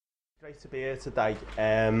great to be here today.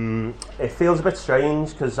 It feels a bit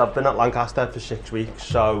strange because I've been at Lancaster for 6 weeks,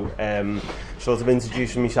 so sort of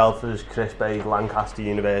introducing myself as Chris Bayes, Lancaster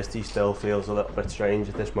University still feels a little bit strange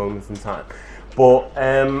at this moment in time. But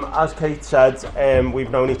as Kate said,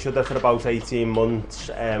 we've known each other for about 18 months.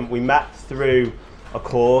 We met through a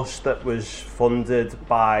course that was funded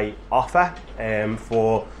by Offer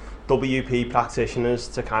for WP practitioners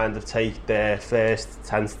to kind of take their first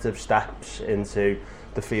tentative steps into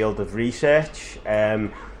the field of research.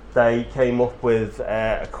 They came up with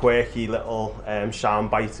a quirky little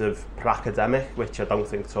soundbite of academic, which I don't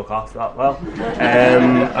think took off that well,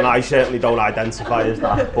 and I certainly don't identify as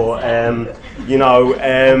that. But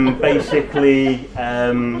basically,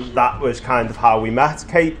 that was kind of how we met.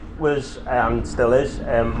 Kate was and still is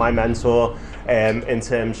my mentor in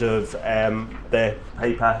terms of the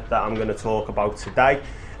paper that I'm going to talk about today,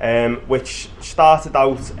 which started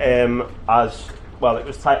out as well. It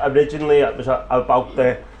was originally it was about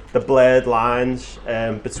the blurred lines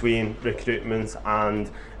between recruitment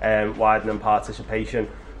and widening participation.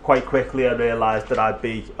 Quite quickly I realised that I'd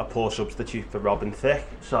be a poor substitute for Robin Thicke,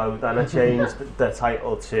 so then I changed the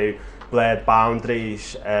title to Blurred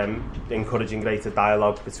Boundaries, encouraging greater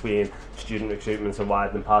dialogue between student recruitment and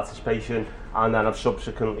widening participation, and then I've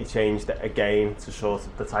subsequently changed it again to sort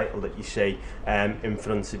of the title that you see in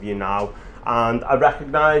front of you now. And I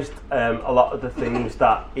recognised a lot of the things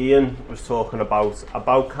that Ian was talking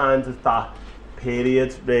about kind of that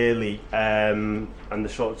period really, and the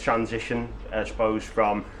sort of transition, I suppose,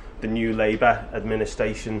 from the new Labour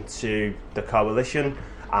administration to the coalition,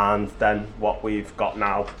 and then what we've got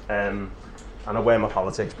now. And I wear my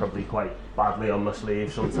politics probably quite badly on my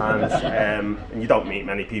sleeve sometimes, and you don't meet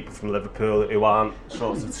many people from Liverpool who aren't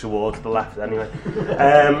sort of towards the left anyway.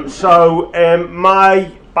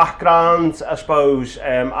 My background, I suppose,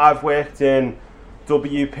 I've worked in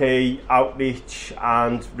WP, outreach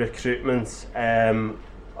and recruitment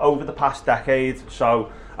over the past decade.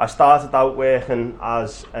 So I started out working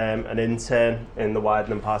as an intern in the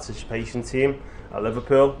widening participation team at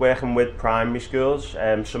Liverpool, working with primary schools.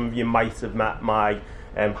 Some of you might have met my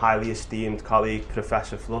highly esteemed colleague,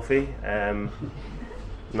 Professor Fluffy.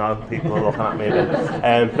 No, people are looking at me a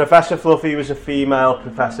bit. Professor Fluffy was a female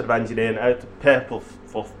professor of engineering, a purple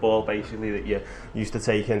football basically that you used to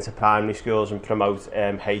take into primary schools and promote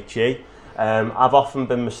HE. I've often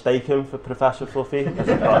been mistaken for Professor Fluffy because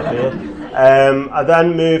I've got a beard. I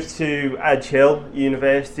then moved to Edge Hill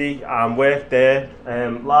University and worked there,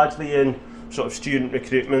 largely in sort of student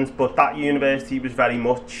recruitment, but that university was very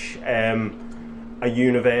much a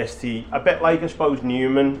university, a bit like I suppose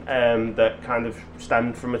Newman, that kind of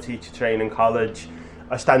stemmed from a teacher training college,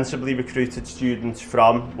 ostensibly recruited students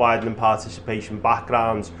from widening participation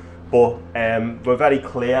backgrounds, but we're very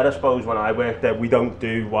clear, I suppose, when I worked there, we don't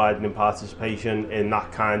do widening participation in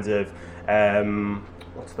that kind of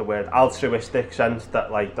altruistic sense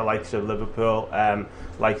that like the likes of Liverpool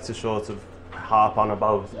like to sort of harp on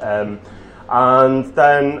about. And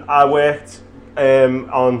then I worked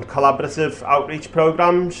on collaborative outreach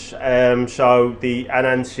programs, so the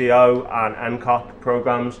NNCO and NCOP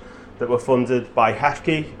programs that were funded by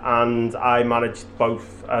HEFCE, and I managed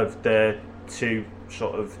both of the two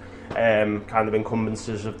sort of kind of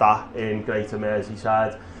incumbencies of that in Greater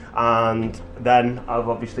Merseyside. And then I've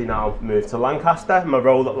obviously now moved to Lancaster. My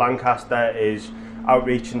role at Lancaster is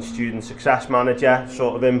outreach and student success manager,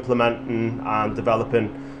 sort of implementing and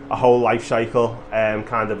developing a whole life cycle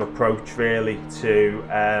kind of approach really to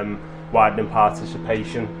widening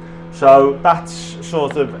participation. So that's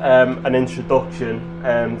sort of an introduction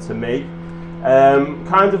to me.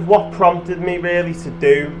 Kind of what prompted me really to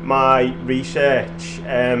do my research.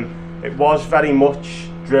 It was very much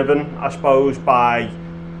driven, I suppose, by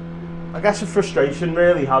I guess a frustration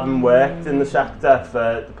really, having worked in the sector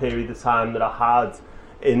for the period of time that I had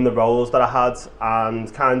in the roles that I had,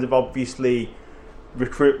 and kind of obviously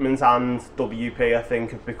recruitment and WP I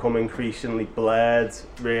think have become increasingly blurred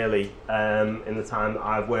really in the time that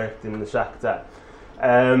I've worked in the sector.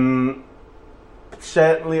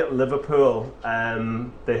 Certainly at Liverpool,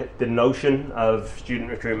 the notion of student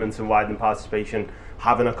recruitment and widening participation,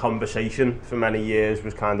 having a conversation for many years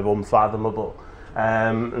was kind of unfathomable.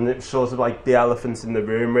 And it's sort of like the elephant in the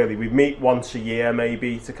room really. We meet once a year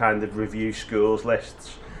maybe to kind of review schools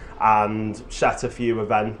lists and set a few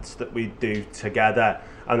events that we do together,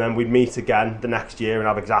 and then we'd meet again the next year and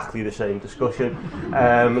have exactly the same discussion.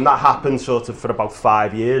 And that happened sort of for about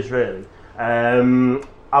 5 years really.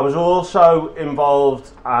 I was also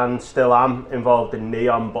involved, and still am involved, in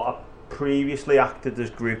NEOM, but I previously acted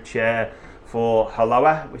as group chair for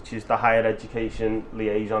HLOA, which is the Higher Education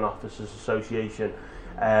Liaison Officers Association,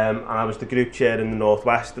 and I was the group chair in the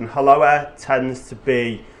Northwest. And Helloa tends to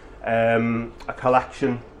be a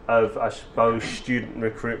collection of, I suppose, student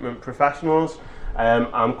recruitment professionals.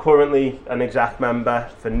 I'm currently an exec member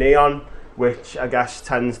for Neon, which I guess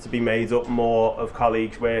tends to be made up more of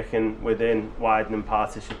colleagues working within widening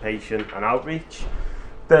participation and outreach.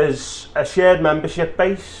 There's a shared membership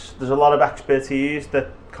base. There's a lot of expertise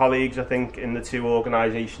that colleagues, I think, in the two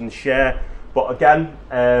organisations share, but again,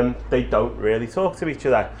 they don't really talk to each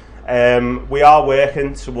other. We are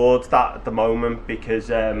working towards that at the moment because,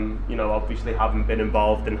 you know, obviously having been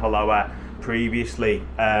involved in Helloa previously,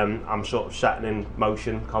 I'm sort of setting in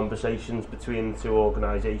motion conversations between the two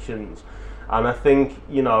organisations, and I think,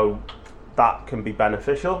 you know, that can be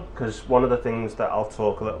beneficial, because one of the things that I'll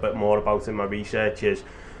talk a little bit more about in my research is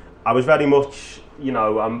I was very much, you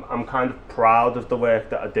know, I'm kind of proud of the work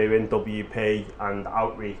that I do in WP and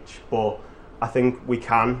outreach, but I think we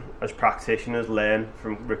can, as practitioners, learn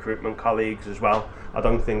from recruitment colleagues as well. I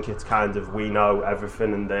don't think it's kind of we know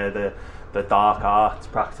everything and they're the dark arts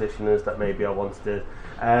practitioners that maybe I once did.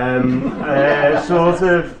 Sort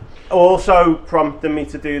of also prompted me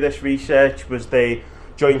to do this research was the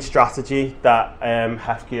joint strategy that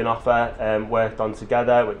Hefke and Offer worked on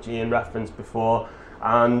together, which Ian referenced before.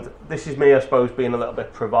 And this is me, I suppose, being a little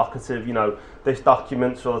bit provocative. You know, this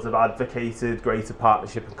document sort of advocated greater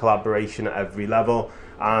partnership and collaboration at every level.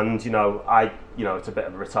 And, you know, it's a bit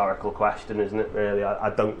of a rhetorical question, isn't it, really? I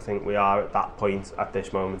don't think we are at that point at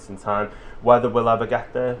this moment in time. Whether we'll ever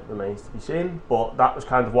get there remains to be seen. But that was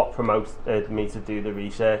kind of what promoted me to do the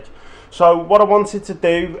research. So what I wanted to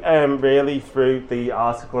do, really, through the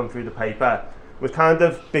article and through the paper, was kind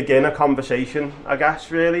of begin a conversation, I guess,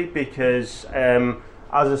 really, because,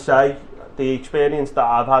 as I say, the experience that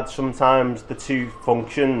I've had, sometimes the two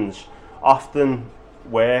functions often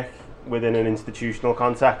work within an institutional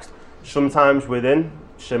context, sometimes within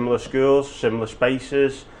similar schools, similar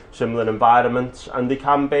spaces, similar environments, and they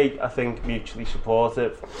can be, I think, mutually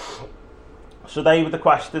supportive. So they were the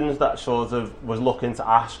questions that sort of was looking to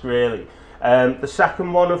ask, really. The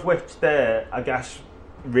second one of which there, I guess,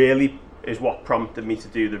 really is what prompted me to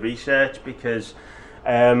do the research, because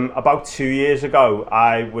about 2 years ago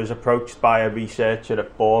I was approached by a researcher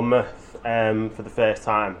at Bournemouth for the first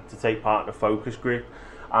time to take part in a focus group,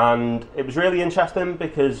 and it was really interesting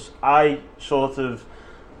because I sort of,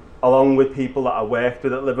 along with people that I worked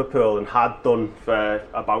with at Liverpool and had done for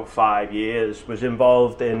about 5 years, was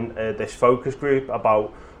involved in this focus group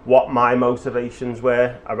about what my motivations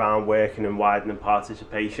were around working in widening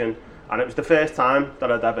participation. And it was the first time that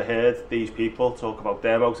I'd ever heard these people talk about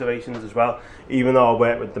their motivations as well, even though I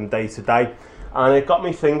work with them day to day. And it got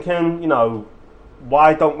me thinking, you know,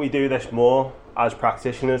 why don't we do this more as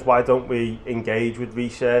practitioners? Why don't we engage with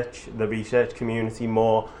research, the research community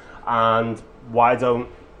more? And why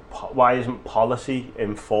isn't policy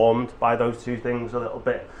informed by those two things a little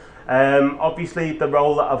bit? Obviously, the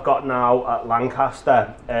role that I've got now at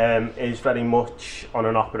Lancaster is very much on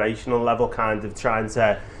an operational level, kind of trying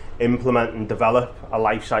to implement and develop a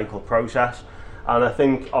life cycle process, and I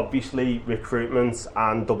think obviously recruitment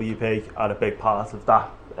and WP are a big part of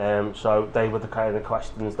that, so they were the kind of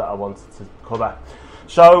questions that I wanted to cover.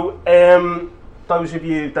 So those of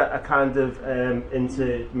you that are kind of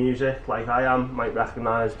into music like I am might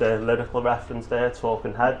recognise the lyrical reference there,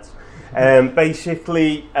 Talking Heads.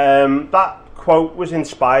 Basically that quote was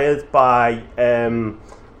inspired by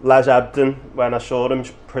Les Ebden when I saw him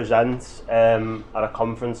present at a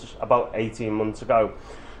conference about 18 months ago,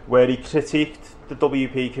 where he critiqued the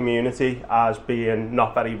WP community as being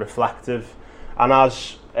not very reflective. And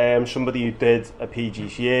as somebody who did a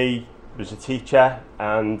PGCE, was a teacher,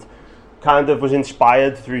 and kind of was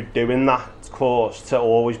inspired through doing that course to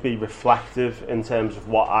always be reflective in terms of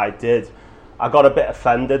what I did, I got a bit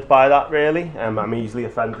offended by that, really. I'm easily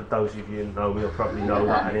offended. Those of you who know me will probably know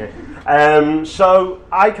that anyway. So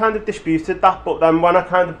I kind of disputed that, but then when I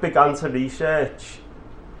kind of began to research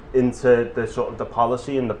into the sort of the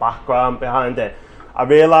policy and the background behind it, I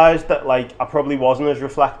realised that, like, I probably wasn't as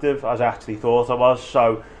reflective as I actually thought I was.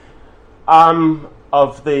 So I'm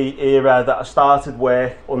of the era that I started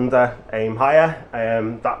work under Aim Higher.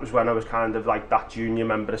 That was when I was kind of like that junior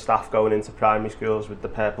member of staff going into primary schools with the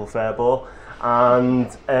purple fur ball. And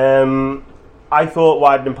I thought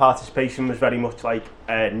widening participation was very much like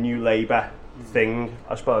a New Labour thing,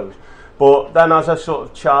 I suppose. But then as I sort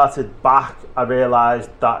of charted back, I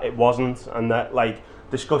realised that it wasn't, and that, like,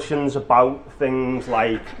 discussions about things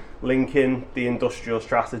like linking the industrial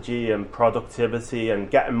strategy and productivity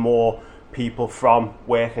and getting more people from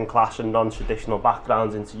working class and non-traditional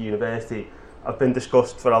backgrounds into university have been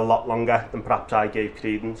discussed for a lot longer than perhaps I gave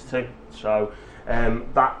credence to. So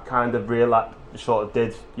that kind of sort of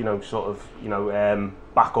did,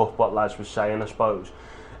 back up what Les was saying, I suppose.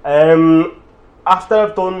 After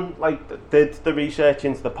I've done, did the research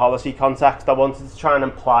into the policy context, I wanted to try and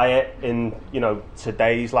apply it in,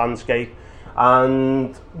 today's landscape.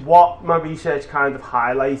 And what my research kind of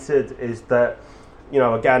highlighted is that,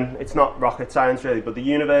 again, it's not rocket science really, but the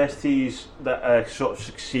universities that are sort of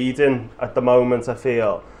succeeding at the moment, I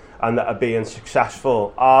feel, and that are being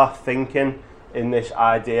successful are thinking in this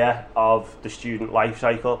idea of the student life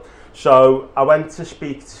cycle. So I went to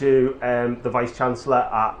speak to the Vice-Chancellor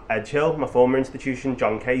at Edgehill, my former institution,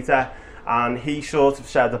 John Cater, and he sort of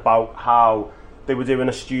said about how they were doing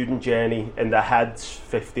a student journey in their heads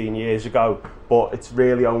 15 years ago, but it's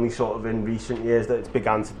really only sort of in recent years that it's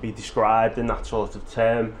began to be described in that sort of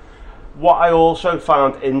term. What I also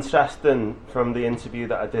found interesting from the interview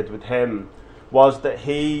that I did with him was that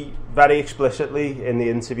he very explicitly in the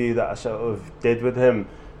interview that I sort of did with him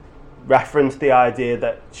referenced the idea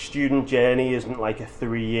that student journey isn't like a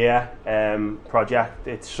 3-year project.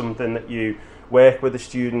 It's something that you work with a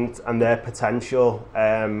student and their potential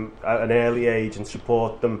at an early age and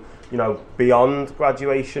support them, beyond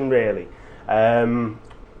graduation really. I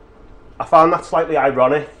found that slightly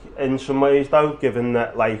ironic in some ways though, given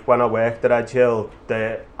that when I worked at Edgehill,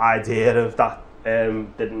 the idea of that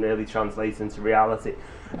didn't really translate into reality.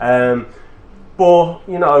 But,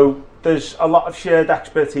 there's a lot of shared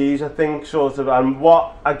expertise, I think, and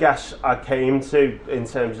what I guess I came to in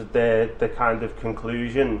terms of the kind of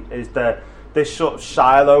conclusion is that this sort of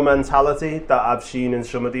silo mentality that I've seen in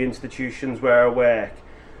some of the institutions where I work,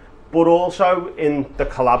 but also in the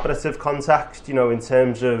collaborative context, in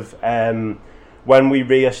terms of when we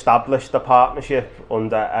re-established the partnership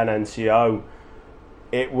under NNCO,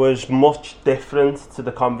 it was much different to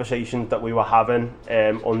the conversations that we were having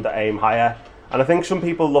under Aim Higher. And I think some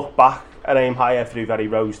people look back at Aim Higher through very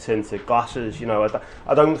rose-tinted glasses.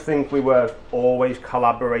 I don't think we were always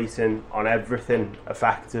collaborating on everything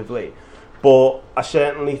effectively, but I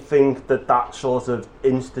certainly think that sort of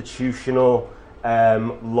institutional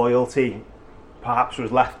loyalty perhaps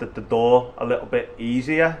was left at the door a little bit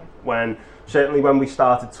easier certainly when we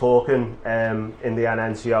started talking in the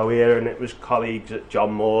NNCO era, and it was colleagues at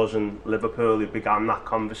John Moores and Liverpool who began that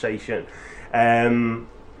conversation.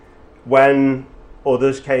 When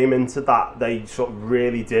others came into that, they sort of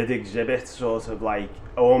really did exhibit sort of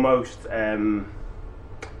almost,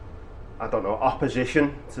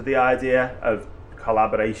 opposition to the idea of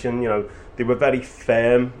collaboration. They were very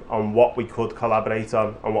firm on what we could collaborate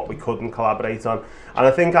on and what we couldn't collaborate on. And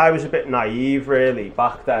I think I was a bit naive really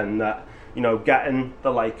back then that, getting the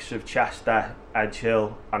likes of Chester,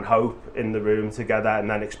 Edgehill and Hope in the room together and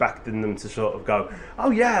then expecting them to sort of go,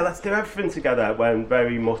 oh yeah, let's do everything together, when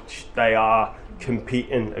very much they are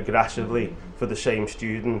competing aggressively for the same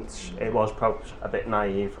students. It was probably a bit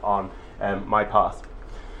naive on my part.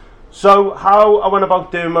 So how I went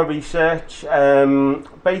about doing my research,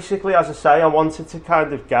 basically, as I say, I wanted to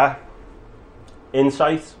kind of get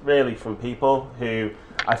insight really from people who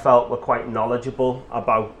I felt were quite knowledgeable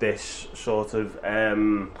about this sort of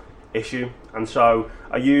issue. And so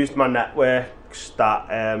I used my networks that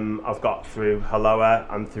I've got through Helloa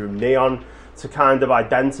and through Neon to kind of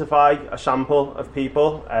identify a sample of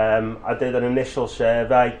people. I did an initial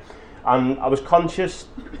survey, and I was conscious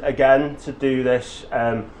again to do this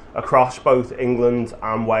across both England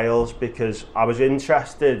and Wales, because I was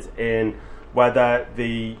interested in whether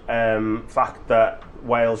the fact that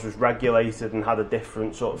Wales was regulated and had a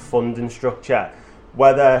different sort of funding structure,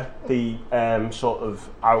 whether the sort of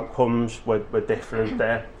outcomes were different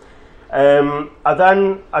there.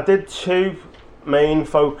 I did 2 main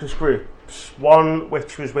focus groups, one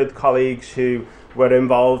which was with colleagues who were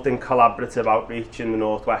involved in collaborative outreach in the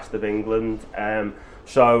northwest of England.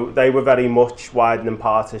 So they were very much widening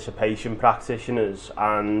participation practitioners,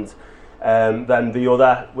 and then the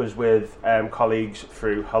other was with colleagues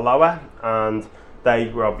through Helloa, and they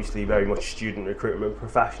were obviously very much student recruitment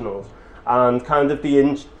professionals. And kind of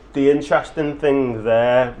the interesting thing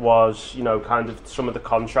there was, kind of some of the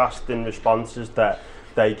contrasting responses that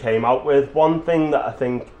they came out with. One thing that I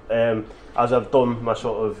think, as I've done my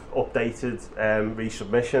sort of updated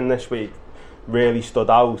resubmission this week, really stood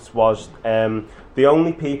out was the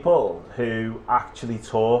only people who actually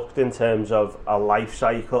talked in terms of a life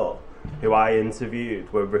cycle who I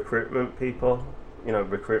interviewed were recruitment people,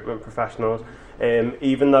 recruitment professionals.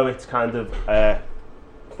 Even though it's kind of a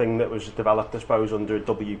thing that was developed, I suppose, under a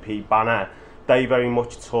WP banner, they very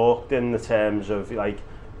much talked in the terms of the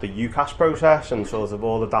UCAS process and sort of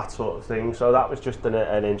all of that sort of thing. So that was just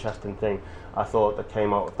an interesting thing I thought that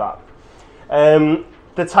came out of that.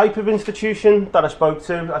 The type of institution that I spoke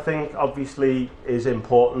to, I think, obviously is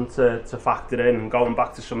important to factor in. And going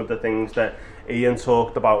back to some of the things that Ian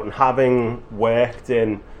talked about, and having worked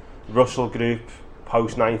in Russell Group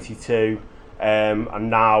post-92, and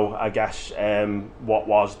now, I guess, what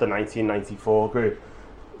was the 1994 group,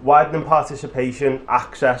 widening participation,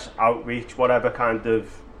 access, outreach, whatever kind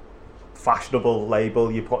of fashionable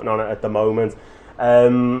label you're putting on it at the moment,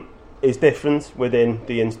 is different within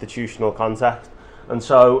the institutional context. And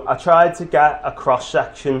so I tried to get a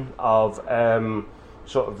cross-section of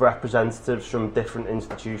sort of representatives from different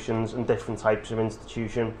institutions and different types of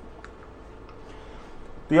institution.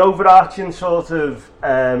 The overarching sort of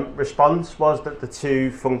response was that the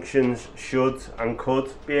two functions should and could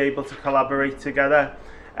be able to collaborate together.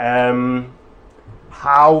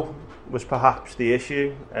 How was perhaps the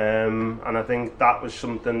issue, and I think that was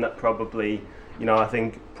something that probably, I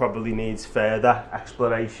think probably needs further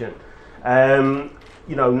exploration.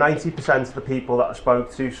 90% of the people that I spoke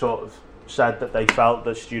to sort of said that they felt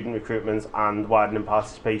that student recruitment and widening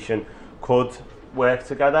participation could work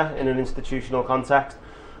together in an institutional context.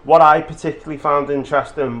 What I particularly found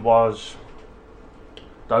interesting was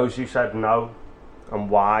those who said no, and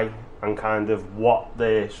why, and kind of what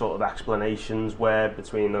the sort of explanations were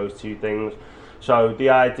between those two things. So the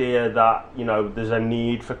idea that, there's a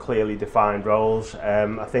need for clearly defined roles.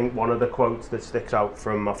 I think one of the quotes that sticks out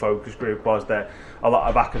from my focus group was that a lot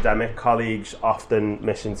of academic colleagues often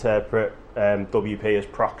misinterpret WP as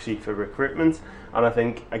proxy for recruitment. And I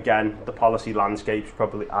think, again, the policy landscape's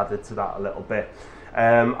probably added to that a little bit.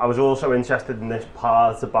 I was also interested in this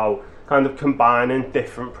part about kind of combining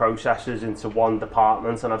different processes into one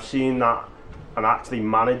department, and I've seen that and actually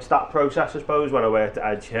managed that process, I suppose, when I worked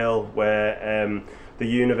at Edge Hill, where the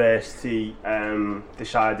university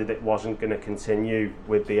decided it wasn't going to continue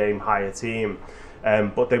with the AIM Higher team,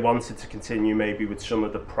 but they wanted to continue maybe with some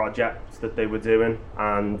of the projects that they were doing,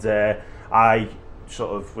 and I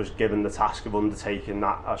sort of was given the task of undertaking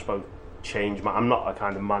that, I suppose, I'm not a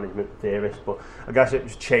kind of management theorist, but I guess it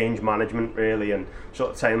was change management really, and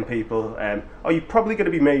sort of telling people, you're probably going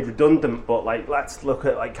to be made redundant, but like let's look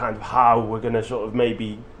at like kind of how we're going to sort of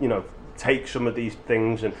maybe take some of these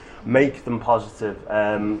things and make them positive.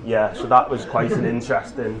 So that was quite an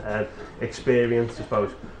interesting experience, I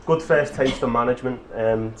suppose. Good first taste of management,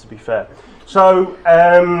 to be fair. So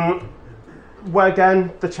well,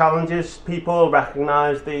 again, the challenges, people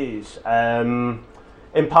recognise these.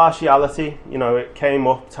 Impartiality, it came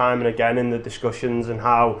up time and again in the discussions, and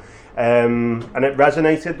how and it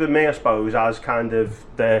resonated with me, I suppose, as kind of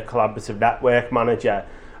the collaborative network manager.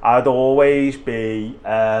 I'd always be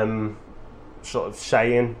sort of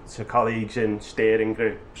saying to colleagues in steering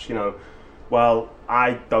groups, well,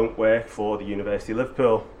 I don't work for the University of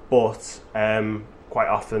Liverpool, but quite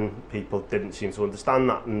often people didn't seem to understand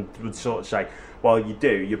that and would sort of say, well, you do,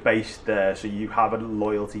 you're based there, so you have a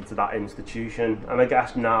loyalty to that institution. And I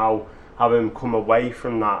guess now, having come away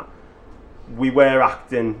from that, we were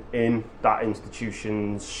acting in that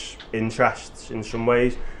institution's interests in some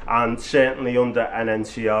ways, and certainly under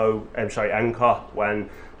NCOP, when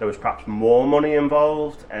there was perhaps more money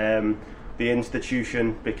involved, the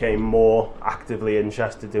institution became more actively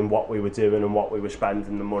interested in what we were doing and what we were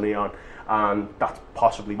spending the money on. And that's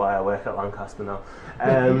possibly why I work at Lancaster now.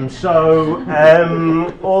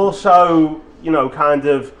 Also, kind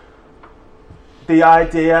of the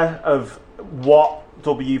idea of what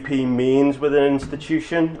WP means with an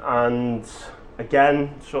institution, and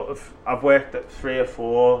again, sort of, I've worked at 3 or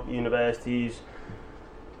 4 universities.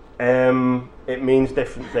 It means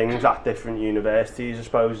different things at different universities, I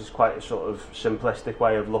suppose. It's quite a sort of simplistic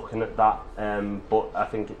way of looking at that, but I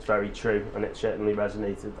think it's very true, and it certainly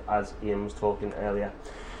resonated as Ian was talking earlier.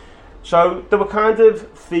 So there were kind of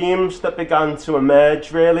themes that began to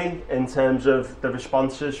emerge really in terms of the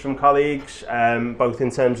responses from colleagues, both in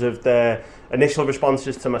terms of their initial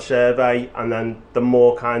responses to my survey and then the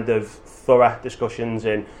more kind of thorough discussions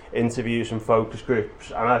in interviews and focus groups.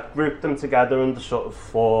 And I grouped them together under sort of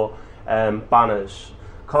 4 banners.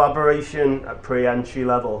 Collaboration at pre-entry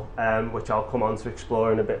level, which I'll come on to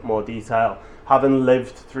explore in a bit more detail. Having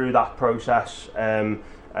lived through that process at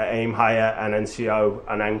AIM Higher and NCO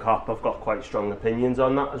and NCOP, I've got quite strong opinions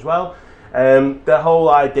on that as well. The whole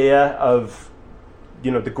idea of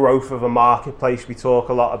the growth of a marketplace, we talk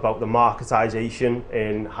a lot about the marketisation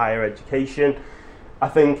in higher education. I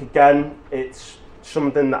think, again, it's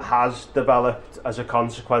something that has developed as a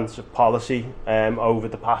consequence of policy over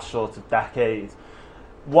the past sort of decade.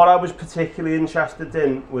 What I was particularly interested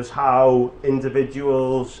in was how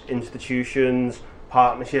individuals, institutions,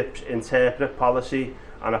 partnerships interpret policy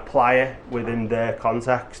and apply it within their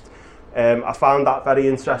context. I found that very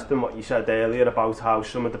interesting, what you said earlier about how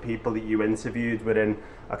some of the people that you interviewed were in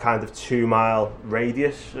a kind of 2-mile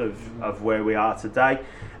radius of where we are today.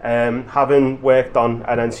 Having worked on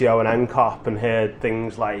an NCO and NCOP and heard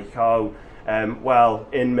things like, well,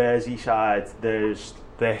 in Merseyside there's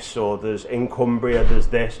this, or there's in Cumbria there's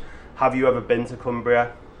this. Have you ever been to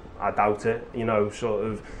Cumbria? I doubt it. You know, sort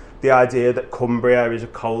of the idea that Cumbria is a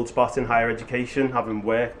cold spot in higher education, having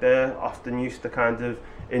worked there, often used to kind of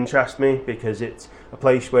interest me, because it's a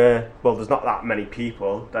place where, well, there's not that many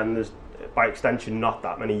people, then there's by extension not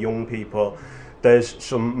that many young people. There's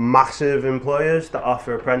some massive employers that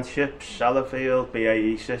offer apprenticeships, Sellafield,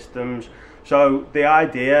 BAE Systems. So the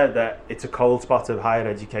idea that it's a cold spot of higher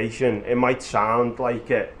education, it might sound like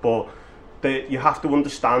it, but you have to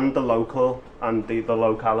understand the local and the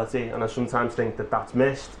locality, and I sometimes think that that's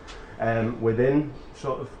missed within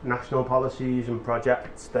sort of national policies and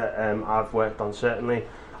projects that I've worked on, certainly.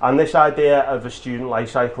 And this idea of a student life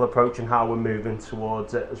cycle approach and how we're moving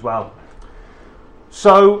towards it as well.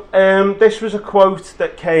 So this was a quote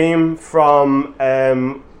that came from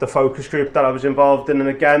the focus group that I was involved in, and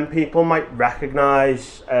again, people might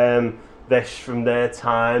recognise this from their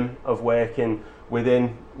time of working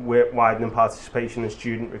within widening participation and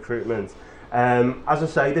student recruitment. As I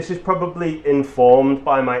say, this is probably informed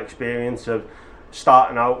by my experience of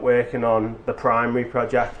starting out working on the primary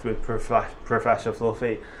project with Professor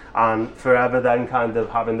Fluffy, and forever then kind of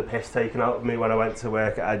having the piss taken out of me when I went to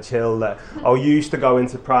work at Edge Hill, that I used to go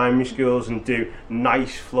into primary schools and do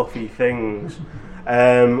nice fluffy things,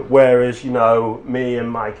 whereas, you know, me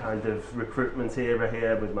and my kind of recruitment era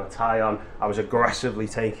here with my tie on, I was aggressively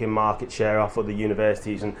taking market share off other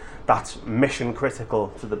universities, and that's mission critical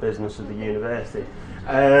to the business of the university.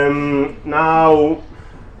 Now,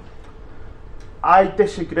 I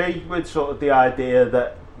disagree with sort of the idea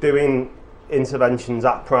that doing interventions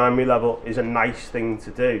at primary level is a nice thing to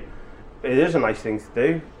do. It is a nice thing to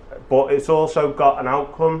do, but it's also got an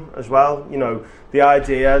outcome as well. You know, the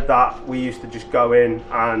idea that we used to just go in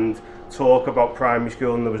and talk about primary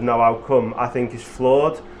school and there was no outcome, I think is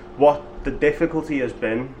flawed. What the difficulty has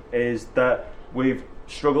been is that we've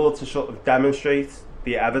struggled to sort of demonstrate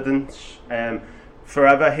the evidence.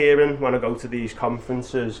 Forever hearing when I go to these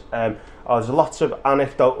conferences, there's lots of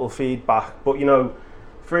anecdotal feedback, but you know,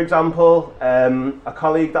 for example, a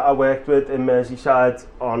colleague that I worked with in Merseyside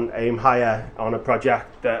on Aim Higher on a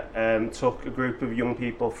project that took a group of young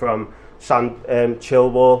people from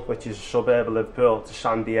Chilwell, which is a suburb of Liverpool, to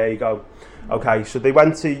San Diego. Okay, so they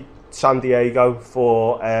went to San Diego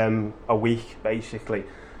for a week, basically.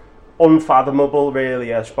 Unfathomable,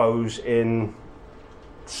 really, I suppose, in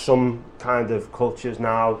some kind of cultures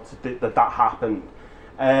now that happened.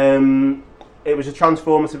 It was a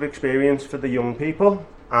transformative experience for the young people,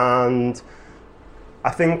 and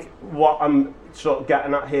I think what I'm sort of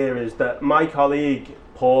getting at here is that my colleague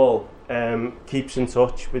Paul keeps in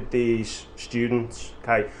touch with these students.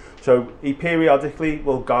 Okay, so he periodically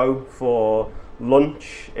will go for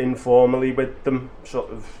lunch informally with them, sort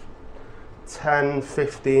of 10,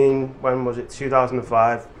 15, when was it,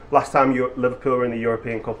 2005? Last time Liverpool were in the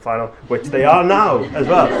European Cup final, which they are now as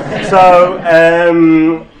well. So,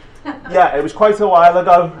 yeah, it was quite a while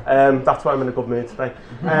ago. That's why I'm in a good mood today.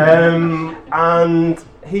 And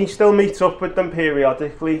he still meets up with them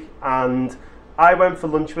periodically. And I went for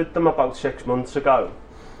lunch with them about 6 months ago.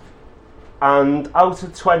 And out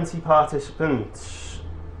of 20 participants,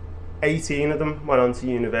 18 of them went on to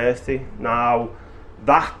university. Now,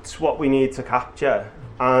 that's what we need to capture.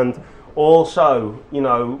 And also, you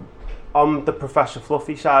know, on the Professor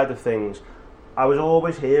Fluffy side of things, I was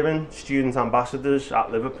always hearing student ambassadors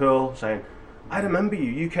at Liverpool saying, I remember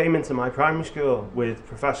you came into my primary school with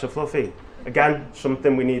Professor Fluffy. Again,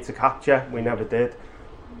 something we need to capture, we never did.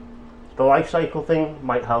 The life cycle thing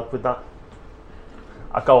might help with that.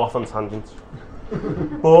 I go off on tangents.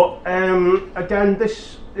 But again,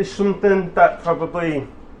 this is something that probably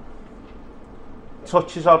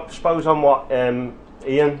touches, I suppose, on what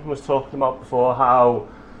Ian was talking about before, how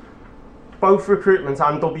both recruitment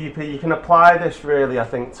and WP, you can apply this really, I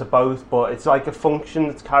think, to both, but it's like a function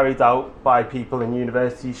that's carried out by people in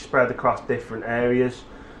universities spread across different areas.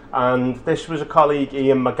 And this was a colleague,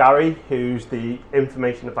 Ian McGarry, who's the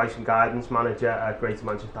Information Advice and Guidance Manager at Greater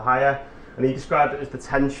Manchester Higher, and he described it as the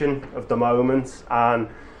tension of the moment. And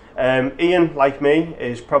Ian, like me,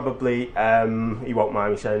 is probably, he won't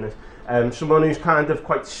mind me saying this, someone who's kind of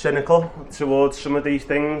quite cynical towards some of these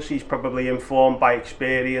things. He's probably informed by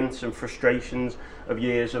experience and frustrations of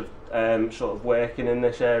years of sort of working in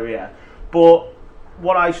this area. But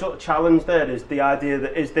what I sort of challenge there is the idea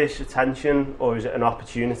that, is this a tension or is it an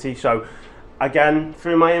opportunity? So again,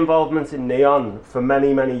 through my involvement in Neon, for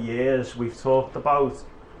many, many years, we've talked about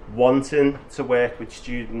wanting to work with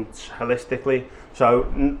students holistically. So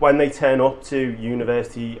when they turn up to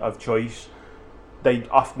university of choice, they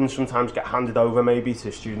often sometimes get handed over maybe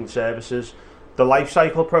to student services. The life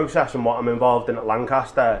cycle process and what I'm involved in at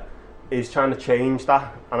Lancaster is trying to change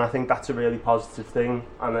that, and I think that's a really positive thing.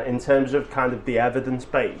 And in terms of kind of the evidence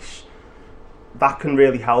base, that can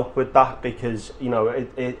really help with that, because you know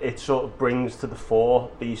it sort of brings to the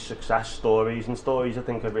fore these success stories, and stories I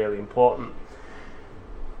think are really important.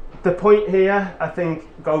 The point here, I think,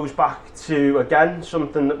 goes back to, again,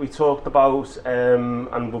 something that we talked about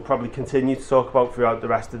and we'll probably continue to talk about throughout the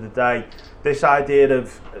rest of the day. This idea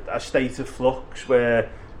of a state of flux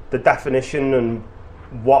where the definition and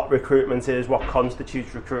what recruitment is, what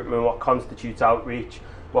constitutes recruitment, what constitutes outreach,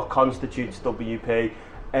 what constitutes WP.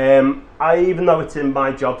 Even though it's in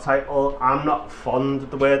my job title, I'm not fond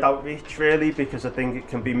of the word outreach really, because I think it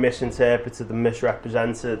can be misinterpreted and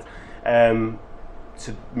misrepresented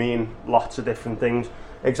to mean lots of different things.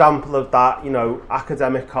 Example of that, you know,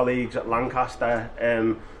 academic colleagues at Lancaster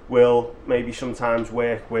will maybe sometimes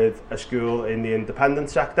work with a school in the independent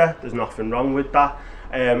sector. There's nothing wrong with that.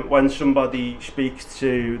 When somebody speaks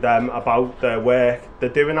to them about their work, they're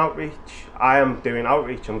doing outreach. I am doing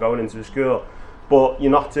outreach, I'm going into a school, but you're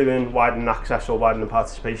not doing widening access or widening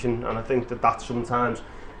participation. And I think that that's sometimes,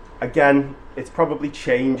 again, it's probably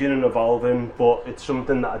changing and evolving, but it's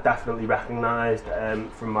something that I definitely recognised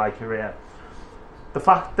from my career. The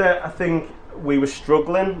fact that I think we were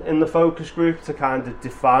struggling in the focus group to kind of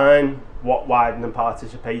define what widening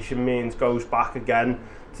participation means goes back again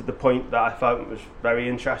to the point that I felt was very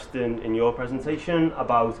interesting in your presentation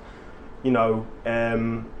about, you know,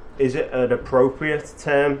 is it an appropriate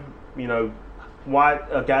term? You know, why,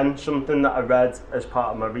 again, something that I read as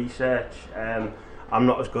part of my research. I'm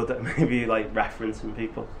not as good at maybe like referencing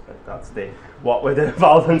people. That's what we're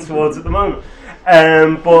evolving towards at the moment.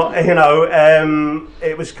 But you know,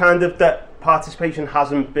 it was kind of that participation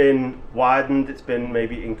hasn't been widened; it's been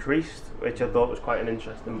maybe increased, which I thought was quite an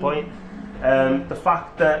interesting point. The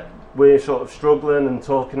fact that we're sort of struggling and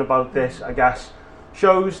talking about this, I guess,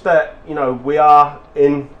 shows that, you know, we are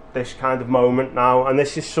in this kind of moment now, and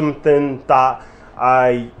this is something that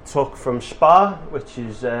I took from SPA, which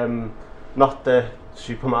is not the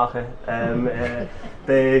supermarket,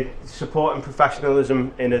 the support and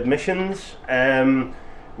professionalism in admissions,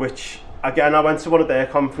 which again I went to one of their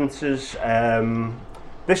conferences.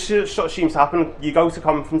 This sort of seems to happen. You go to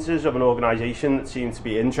conferences of an organisation that seems to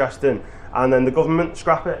be interesting, and then the government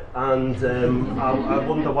scrap it, and I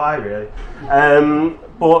wonder why really.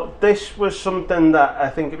 But this was something that I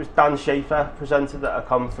think it was Dan Schaefer presented at a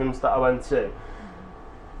conference that I went to.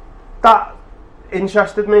 That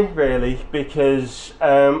interested me really, because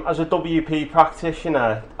as a WP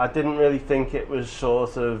practitioner, I didn't really think it was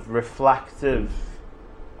sort of reflective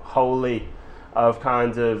wholly of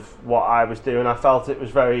kind of what I was doing. I felt it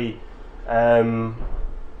was very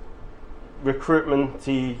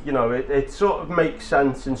recruitment-y, you know, it sort of makes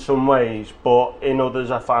sense in some ways, but in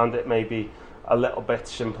others I found it maybe a little bit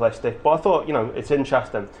simplistic, but I thought, you know, it's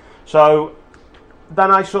interesting. So then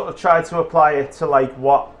I sort of tried to apply it to like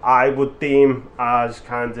what I would deem as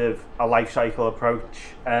kind of a life cycle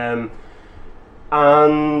approach, and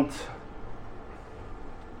I've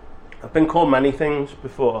been called many things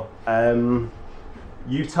before.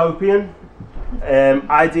 Utopian,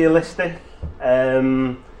 idealistic,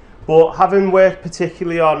 but having worked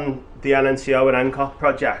particularly on the NNCO and NCOP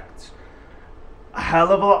projects, a hell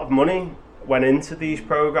of a lot of money went into these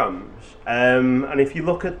programs, and if you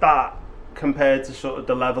look at that compared to sort of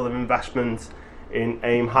the level of investment in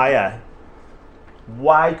Aim Higher,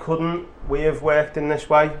 why couldn't we have worked in this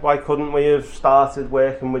way? Why couldn't we have started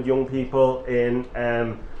working with young people in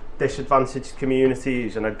disadvantaged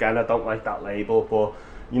communities? And again, I don't like that label, but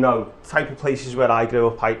you know, type of places where I grew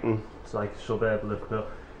up, Highton, it's like a suburb of Liverpool.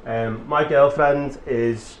 My girlfriend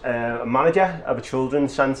is a manager of a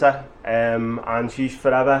children's centre, and she's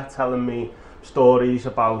forever telling me stories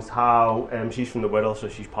about how she's from the Wirral, so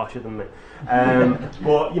she's posher than me.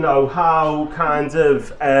 But you know, how kind of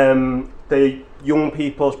the young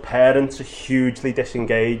people's parents are hugely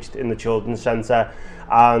disengaged in the children's centre,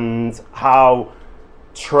 and how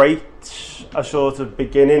traits are sort of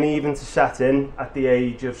beginning even to set in at the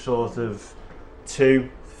age of sort of 2,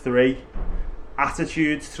 3.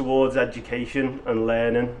 Attitudes towards education and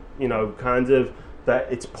learning, you know, kind of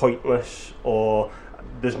that it's pointless, or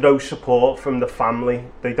there's no support from the family.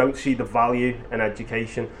 They don't see the value in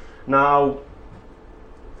education. Now,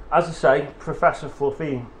 as I say, Professor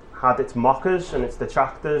Fluffy had its mockers and its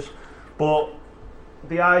detractors, but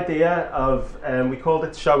the idea of, we called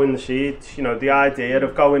it sowing the seeds, you know, the idea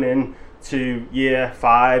of going in to year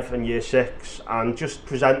 5 and year 6 and just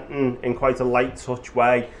presenting in quite a light touch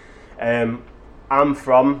way. I'm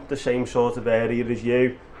from the same sort of area as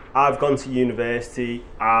you. I've gone to university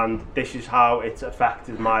and this is how it's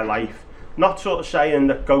affected my life. Not sort of saying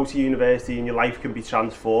that go to university and your life can be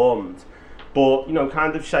transformed, but, you know,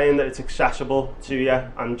 kind of saying that it's accessible to you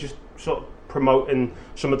and just sort of promoting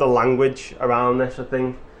some of the language around this, I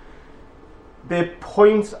think. The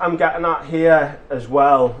point I'm getting at here as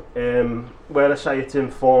well, where I say it's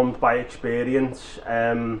informed by experience,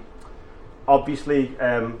 obviously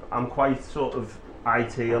I'm quite sort of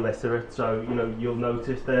IT illiterate, so, you know, you'll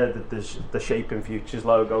notice there that there's the Shaping Futures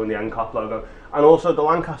logo and the NCOP logo, and also the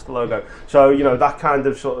Lancaster logo. So, you know, that kind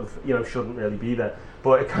of sort of, you know, shouldn't really be there.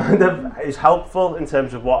 But it kind of is helpful in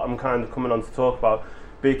terms of what I'm kind of coming on to talk about,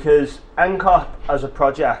 because NCOP as a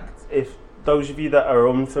project, if those of you that are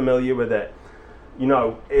unfamiliar with it, you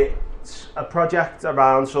know, it's a project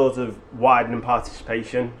around sort of widening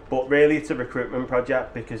participation, but really it's a recruitment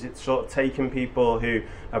project because it's sort of taking people who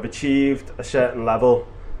have achieved a certain level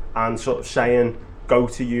and sort of saying, go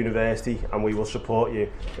to university and we will support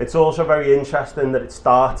you. It's also very interesting that it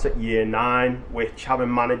starts at year 9, which,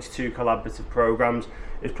 having managed 2 collaborative programs,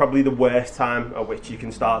 is probably the worst time at which you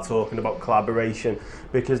can start talking about collaboration,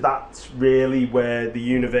 because that's really where the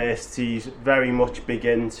universities very much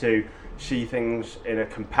begin to see things in a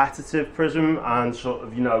competitive prism and sort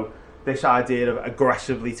of, you know, this idea of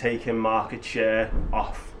aggressively taking market share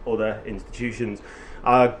off other institutions.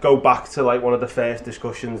 Go back to like one of the first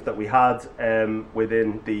discussions that we had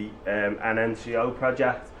within the NNCO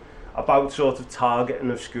project about sort of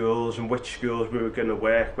targeting of schools and which schools we were going to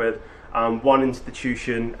work with. One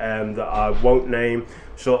institution that I won't name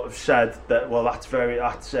sort of said that, well, that's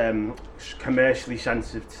commercially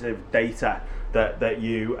sensitive data that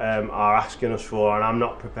you are asking us for, and I'm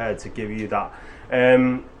not prepared to give you that.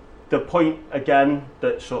 The point again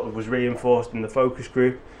that sort of was reinforced in the focus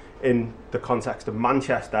group in the context of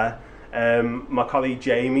Manchester, my colleague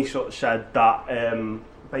Jamie sort of said that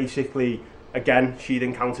basically, again, she'd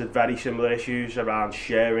encountered very similar issues around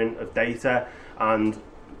sharing of data and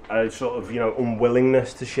a sort of, you know,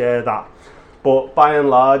 unwillingness to share that. But by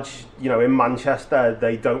and large, you know, in Manchester,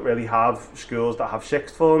 they don't really have schools that have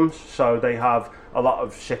sixth forms, so they have a lot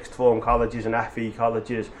of sixth form colleges and FE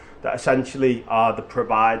colleges that essentially are the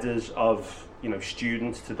providers of, you know,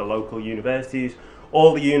 students to the local universities.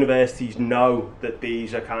 All the universities know that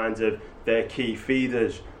these are kind of their key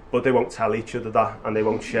feeders, but they won't tell each other that and they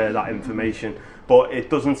won't share that information. But it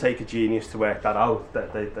doesn't take a genius to work that out,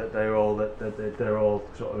 that they're all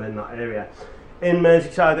sort of in that area. In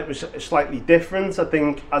Merseyside, it was slightly different. I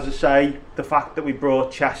think, as I say, the fact that we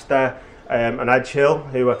brought Chester and Edge Hill,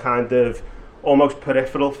 who are kind of almost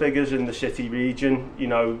peripheral figures in the city region, you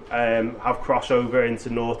know, have crossover into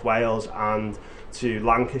North Wales and to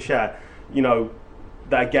Lancashire, you know,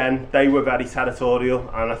 again, they were very territorial,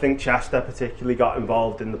 and I think Chester particularly got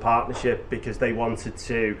involved in the partnership because they wanted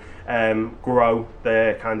to grow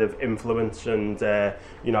their kind of influence and,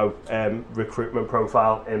 you know, recruitment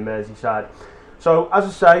profile in Merseyside. So, as I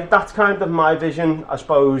say, that's kind of my vision, I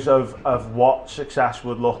suppose, of what success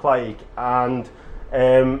would look like. And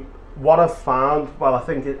what I've found, well, I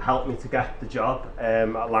think it helped me to get the job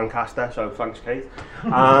at Lancaster, so thanks, Kate.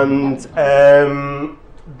 And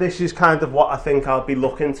this is kind of what I think I'll be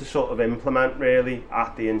looking to sort of implement, really,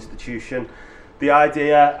 at the institution. The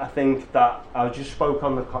idea, I think, that I just spoke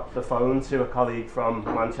on the phone to a colleague from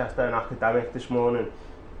Manchester, an academic, this morning,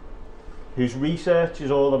 whose research is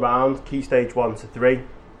all around Key Stage 1 to 3.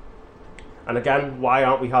 And again, why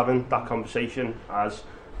aren't we having that conversation as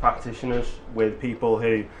practitioners with people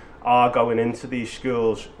who are going into these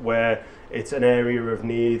schools where it's an area of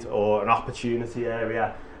need or an opportunity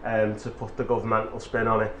area, to put the governmental spin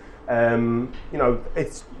on it? You know,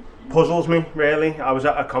 it puzzles me, really. I was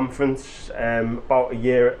at a conference about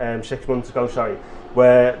 6 months ago,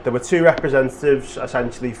 where there were 2 representatives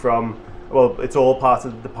essentially from, well, it's all part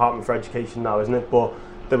of the Department for Education now, isn't it? But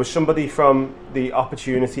there was somebody from the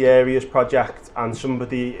Opportunity Areas project and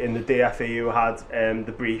somebody in the DFE who had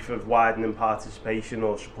the brief of widening participation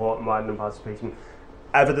or supporting widening participation.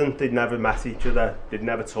 Evident they'd never met each other, they'd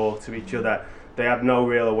never talked to each other, they had no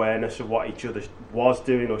real awareness of what each other was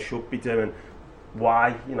doing or should be doing.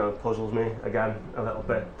 Why, you know, puzzles me again a little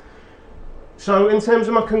bit. So in terms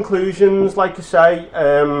of my conclusions, like I say,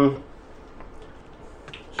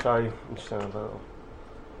 sorry, I'm just saying about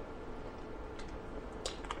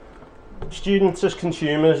students as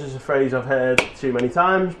consumers is a phrase I've heard too many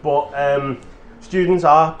times, but students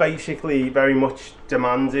are basically very much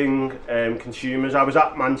demanding consumers. I was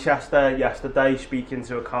at Manchester yesterday speaking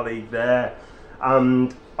to a colleague there,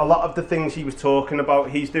 and a lot of the things he was talking about,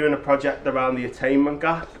 he's doing a project around the attainment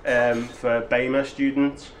gap for BEMA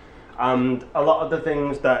students, and a lot of the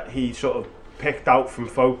things that he sort of picked out from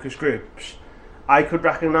focus groups I could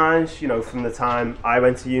recognise, you know, from the time I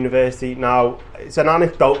went to university. Now, it's an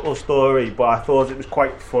anecdotal story, but I thought it was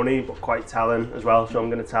quite funny but quite telling as well, so I'm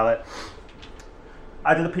going to tell it.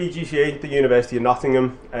 I did a PGCE at the University of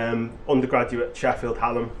Nottingham, undergraduate at Sheffield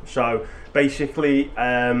Hallam. So basically,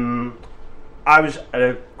 I was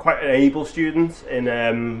quite an able student in,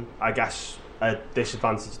 I guess, a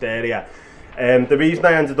disadvantaged area. The reason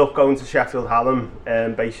I ended up going to Sheffield Hallam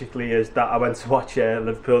basically is that I went to watch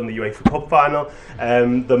Liverpool in the UEFA Cup final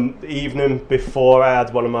the evening before I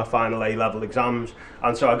had one of my final A-level exams,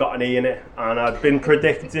 and so I got an E in it, and I'd been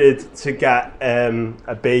predicted to get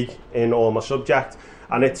a B in all my subjects,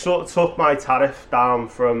 and it sort of took my tariff down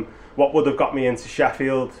from what would have got me into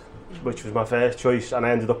Sheffield, which was my first choice, and I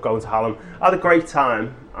ended up going to Hallam. I had a great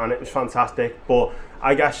time and it was fantastic, but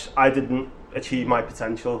I guess I didn't achieve my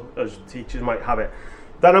potential as teachers might have it.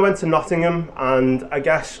 Then I went to Nottingham, and I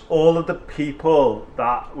guess all of the people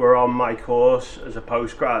that were on my course as a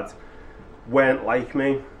postgrad weren't like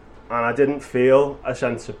me, and I didn't feel a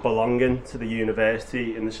sense of belonging to the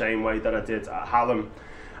university in the same way that I did at Hallam.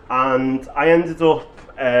 And I ended up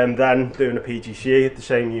then doing a PGCE at the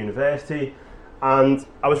same university, and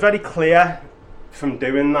I was very clear from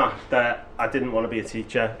doing that I didn't want to be a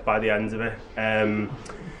teacher by the end of it.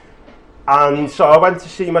 And so I went to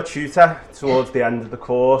see my tutor towards the end of the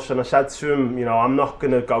course, and I said to him, you know, I'm not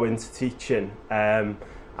going to go into teaching, and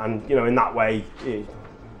you know, in that way,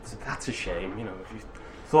 that's a shame, you know, if you've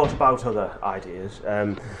thought about other ideas.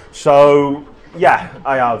 So yeah,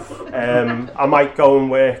 I have. I might go and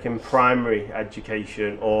work in primary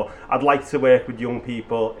education, or I'd like to work with young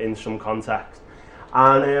people in some context.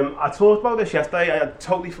 And I talked about this yesterday. I had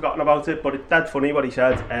totally forgotten about it, but it's dead funny what he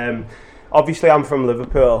said. Obviously, I'm from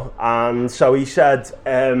Liverpool, and so he said,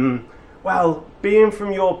 well, being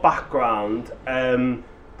from your background,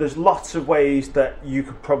 there's lots of ways that you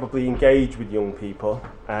could probably engage with young people.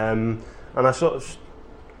 And I sort of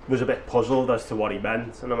was a bit puzzled as to what he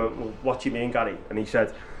meant. And I went, well, what do you mean, Gary? And he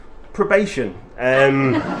said, probation.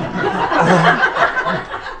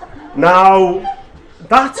 Now,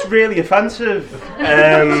 that's really offensive.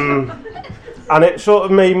 And it sort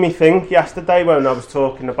of made me think yesterday when I was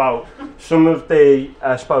talking about some of the,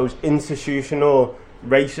 I suppose, institutional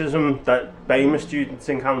racism that BEMA students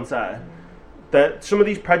encounter, that some of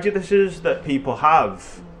these prejudices that people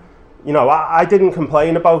have, you know, I didn't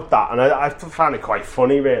complain about that, and I found it quite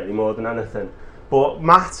funny, really, more than anything. But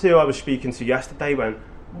Matt, who I was speaking to yesterday, went,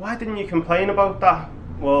 why didn't you complain about that?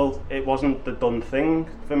 Well, it wasn't the done thing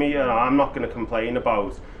for me, and I'm not going to complain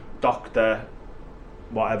about Dr.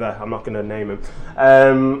 whatever, I'm not going to name him,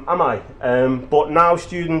 am I? But now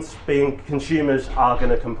students, being consumers, are going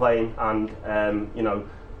to complain, and you know,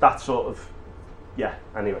 that sort of, yeah,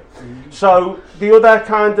 anyway. So the other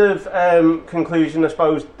kind of conclusion, I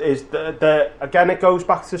suppose, is that again, it goes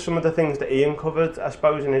back to some of the things that Ian covered, I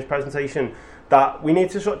suppose, in his presentation, that we need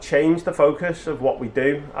to sort of change the focus of what we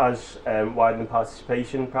do as widening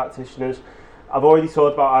participation practitioners. I've already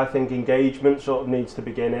talked about, I think engagement sort of needs to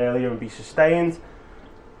begin earlier and be sustained.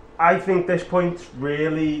 I think this point's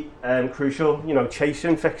really crucial. You know,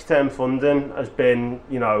 chasing fixed-term funding has been,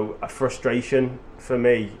 you know, a frustration for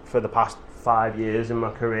me for the past 5 years in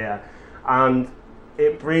my career, and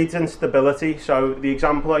it breeds instability. So the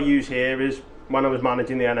example I use here is when I was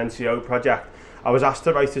managing the NNCO project, I was asked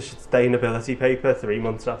to write a sustainability paper 3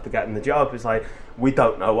 months after getting the job. It's like, we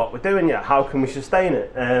don't know what we're doing yet. How can we sustain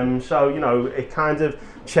it? So, you know, it kind of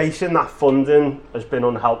chasing that funding has been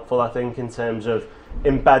unhelpful, I think, in terms of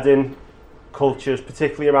embedding cultures,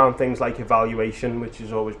 particularly around things like evaluation, which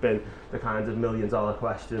has always been the kind of million-dollar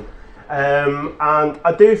question. And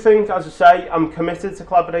I do think, as I say, I'm committed to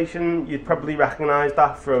collaboration. You'd probably recognise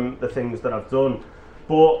that from the things that I've done.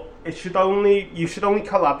 But you should only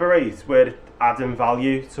collaborate where it's adding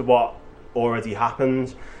value to what already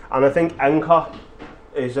happens. And I think NCOT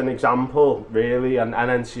is an example, really, and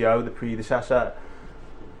NNCO, the predecessor.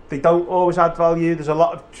 They don't always add value. There's a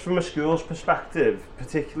lot of, from a school's perspective,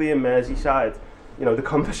 particularly in Merseyside, you know, the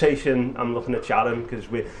conversation, I'm looking at Chatham because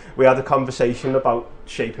we had a conversation about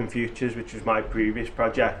Shaping Futures, which was my previous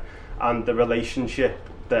project, and the relationship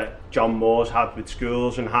that John Moore's had with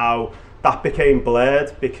schools and how that became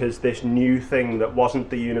blurred because this new thing that wasn't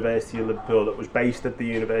the University of Liverpool, that was based at the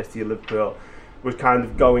University of Liverpool, was kind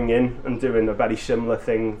of going in and doing a very similar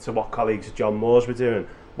thing to what colleagues at John Moore's were doing.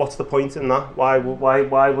 what's the point in that? Why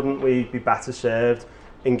wouldn't we be better served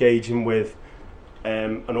engaging with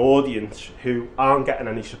an audience who aren't getting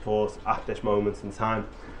any support at this moment in time?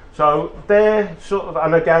 So they're sort of,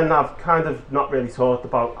 and again, I've kind of not really talked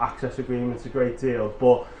about access agreements a great deal,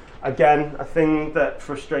 but again, a thing that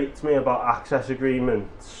frustrates me about access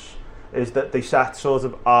agreements is that they set sort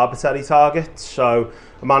of arbitrary targets. So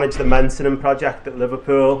I managed the mentoring project at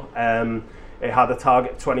Liverpool. It had a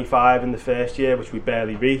target of 25 in the first year, which we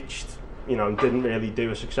barely reached, you know, and didn't really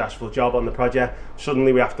do a successful job on the project.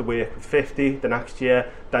 Suddenly we have to work with 50 the next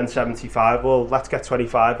year, then 75. Well, let's get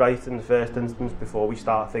 25 right in the first instance before we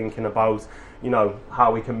start thinking about, you know,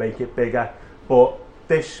 how we can make it bigger. But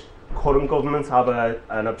this current government have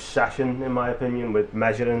an obsession, in my opinion, with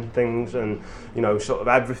measuring things and, you know, sort of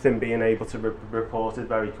everything being able to be reported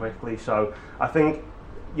very quickly. So I think,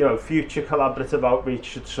 you know, future collaborative outreach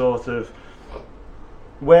should sort of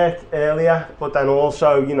work earlier, but then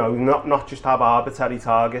also, you know, not just have arbitrary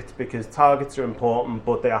targets, because targets are important,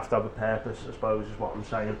 but they have to have a purpose, I suppose, is what I'm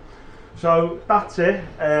saying. So that's it.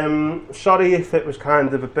 Sorry if it was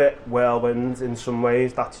kind of a bit whirlwind in some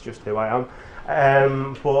ways, that's just who I am.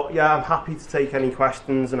 But yeah, I'm happy to take any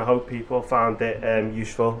questions, and I hope people found it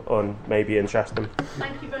useful and maybe interesting.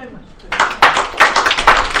 Thank you very much.